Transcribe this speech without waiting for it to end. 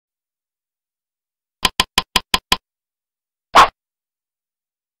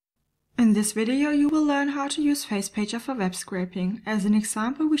In this video you will learn how to use Facepager for web scraping. As an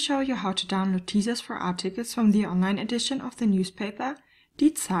example, we show you how to download teasers for articles from the online edition of the newspaper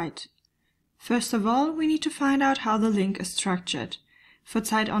Die Zeit. First of all, we need to find out how the link is structured. For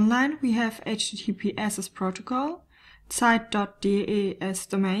Zeit Online we have HTTPS as protocol, Zeit.de as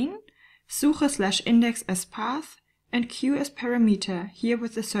domain, Suche/index as path, and Q as parameter, here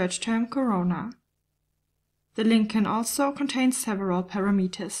with the search term Corona. The link can also contain several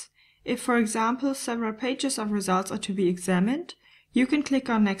parameters. If, for example, several pages of results are to be examined, you can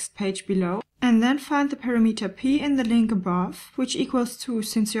click on Next Page below and then find the parameter p in the link above, which equals 2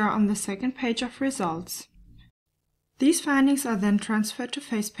 since you are on the second page of results. These findings are then transferred to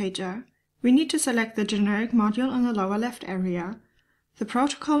Facepager. We need to select the generic module in the lower left area. The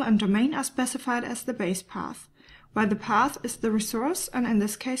protocol and domain are specified as the base path, while the path is the resource, and in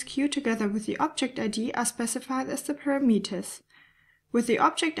this case Q together with the object ID are specified as the parameters. With the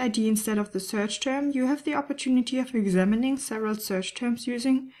object ID instead of the search term, you have the opportunity of examining several search terms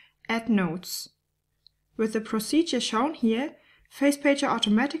using add nodes. With the procedure shown here, Facepager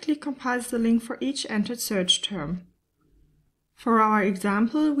automatically compiles the link for each entered search term. For our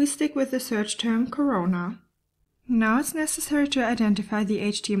example, we stick with the search term Corona. Now it's necessary to identify the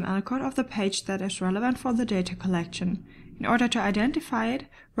HTML code of the page that is relevant for the data collection. In order to identify it,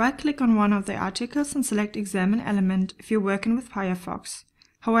 right-click on one of the articles and select Examine Element if you're working with Firefox.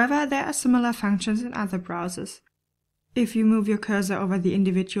 However, there are similar functions in other browsers. If you move your cursor over the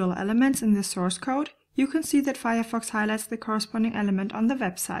individual elements in the source code, you can see that Firefox highlights the corresponding element on the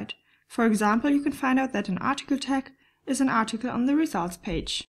website. For example, you can find out that an article tag is an article on the results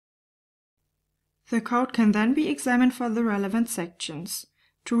page. The code can then be examined for the relevant sections.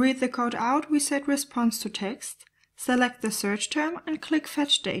 To read the code out, we set response to text, select the search term and click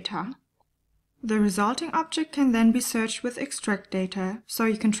Fetch Data. The resulting object can then be searched with Extract Data, so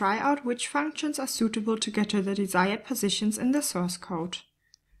you can try out which functions are suitable to get to the desired positions in the source code.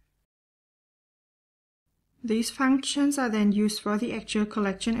 These functions are then used for the actual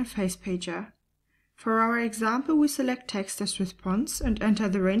collection in Facepager. For our example, we select text as response and enter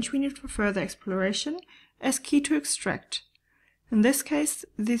the range we need for further exploration as key to extract. In this case,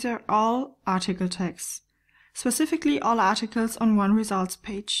 these are all article tags. Specifically all articles on one results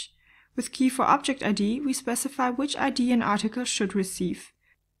page. With key for object ID, we specify which ID an article should receive.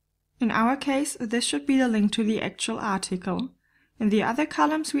 In our case, this should be the link to the actual article. In the other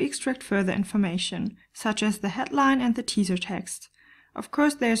columns, we extract further information, such as the headline and the teaser text. Of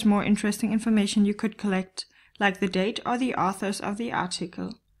course, there's more interesting information you could collect, like the date or the authors of the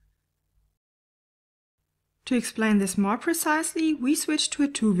article. To explain this more precisely, we switch to a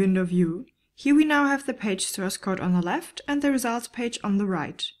two-window view. Here we now have the page source code on the left and the results page on the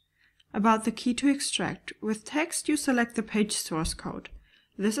right. About the key to extract. With text you select the page source code.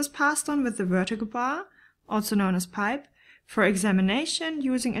 This is passed on with the vertical bar, also known as pipe, for examination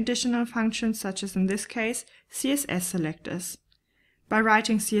using additional functions such as in this case CSS selectors. By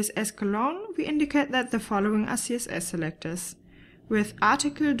writing CSS:, we indicate that the following are CSS selectors. With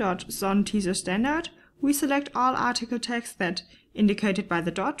article.sonTeaserStandard we select all article tags that, indicated by the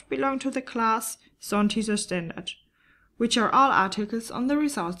dot, belong to the class sonTeaserStandard, which are all articles on the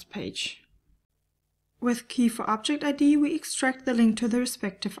results page. With key for object ID we extract the link to the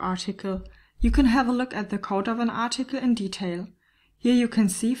respective article. You can have a look at the code of an article in detail. Here you can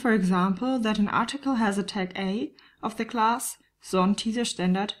see, for example, that an article has a tag A of the class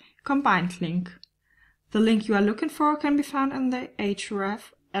sonTeaserStandard combined link. The link you are looking for can be found in the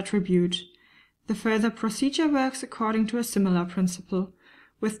href attribute. The further procedure works according to a similar principle.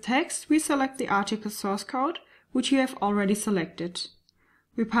 With text, we select the article source code, which you have already selected.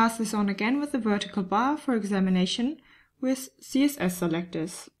 We pass this on again with the vertical bar for examination with CSS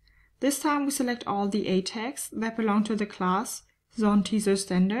selectors. This time we select all the A tags that belong to the class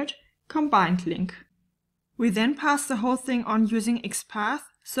sonTeaserStandard combined link. We then pass the whole thing on using XPath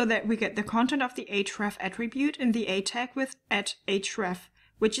so that we get the content of the href attribute in the A tag with @href,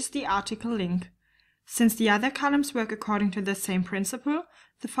 which is the article link. Since the other columns work according to the same principle,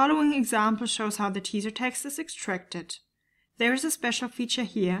 the following example shows how the teaser text is extracted. There is a special feature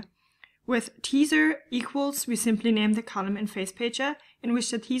here. With teaser equals, we simply name the column in Facepager in which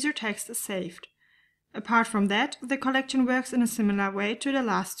the teaser text is saved. Apart from that, the collection works in a similar way to the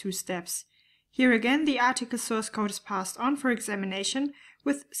last two steps. Here again, the article source code is passed on for examination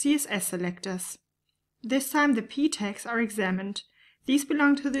with CSS selectors. This time the P tags are examined. These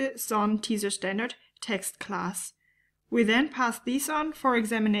belong to the sonTeaserStandard text class. We then pass these on for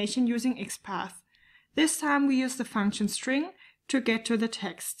examination using XPath. This time we use the function string to get to the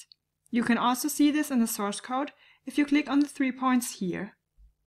text. You can also see this in the source code if you click on the 3 points here.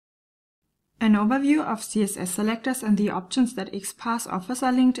 An overview of CSS selectors and the options that XPath offers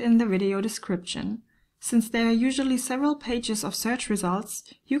are linked in the video description. Since there are usually several pages of search results,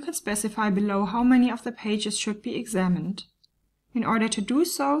 you can specify below how many of the pages should be examined. In order to do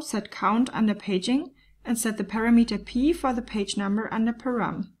so, set count under paging and set the parameter p for the page number under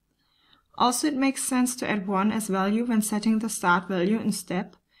param. Also, it makes sense to add 1 as value when setting the start value in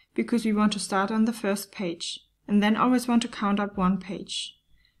step, because we want to start on the first page, and then always want to count up 1 page.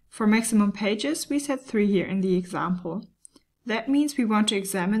 For maximum pages, we set 3 here in the example. That means we want to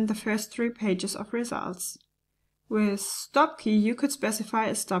examine the first 3 pages of results. With stop key, you could specify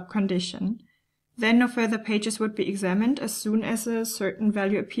a stop condition. Then no further pages would be examined as soon as a certain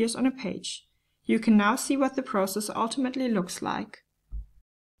value appears on a page. You can now see what the process ultimately looks like.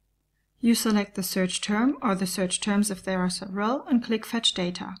 You select the search term or the search terms if there are several and click Fetch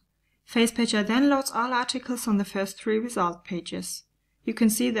Data. Facepager then loads all articles on the first 3 result pages. You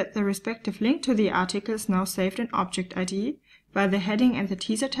can see that the respective link to the article is now saved in Object ID, while the heading and the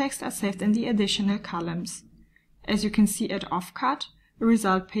teaser text are saved in the additional columns. As you can see at offcut, the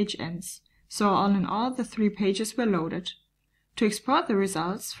result page ends, so all in all the 3 pages were loaded. To export the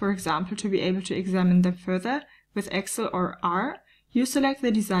results, for example to be able to examine them further with Excel or R, you select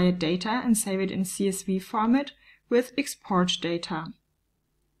the desired data and save it in CSV format with Export Data.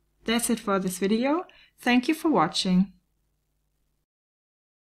 That's it for this video. Thank you for watching.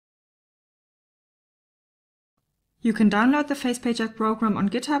 You can download the Facepager program on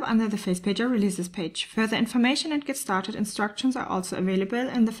GitHub under the Facepager releases page. Further information and get started instructions are also available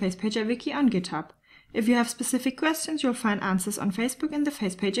in the Facepager wiki on GitHub. If you have specific questions, you'll find answers on Facebook in the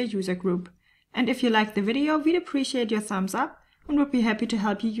Facepager user group. And if you liked the video, we'd appreciate your thumbs up and would be happy to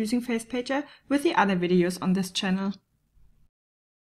help you using Facepager with the other videos on this channel.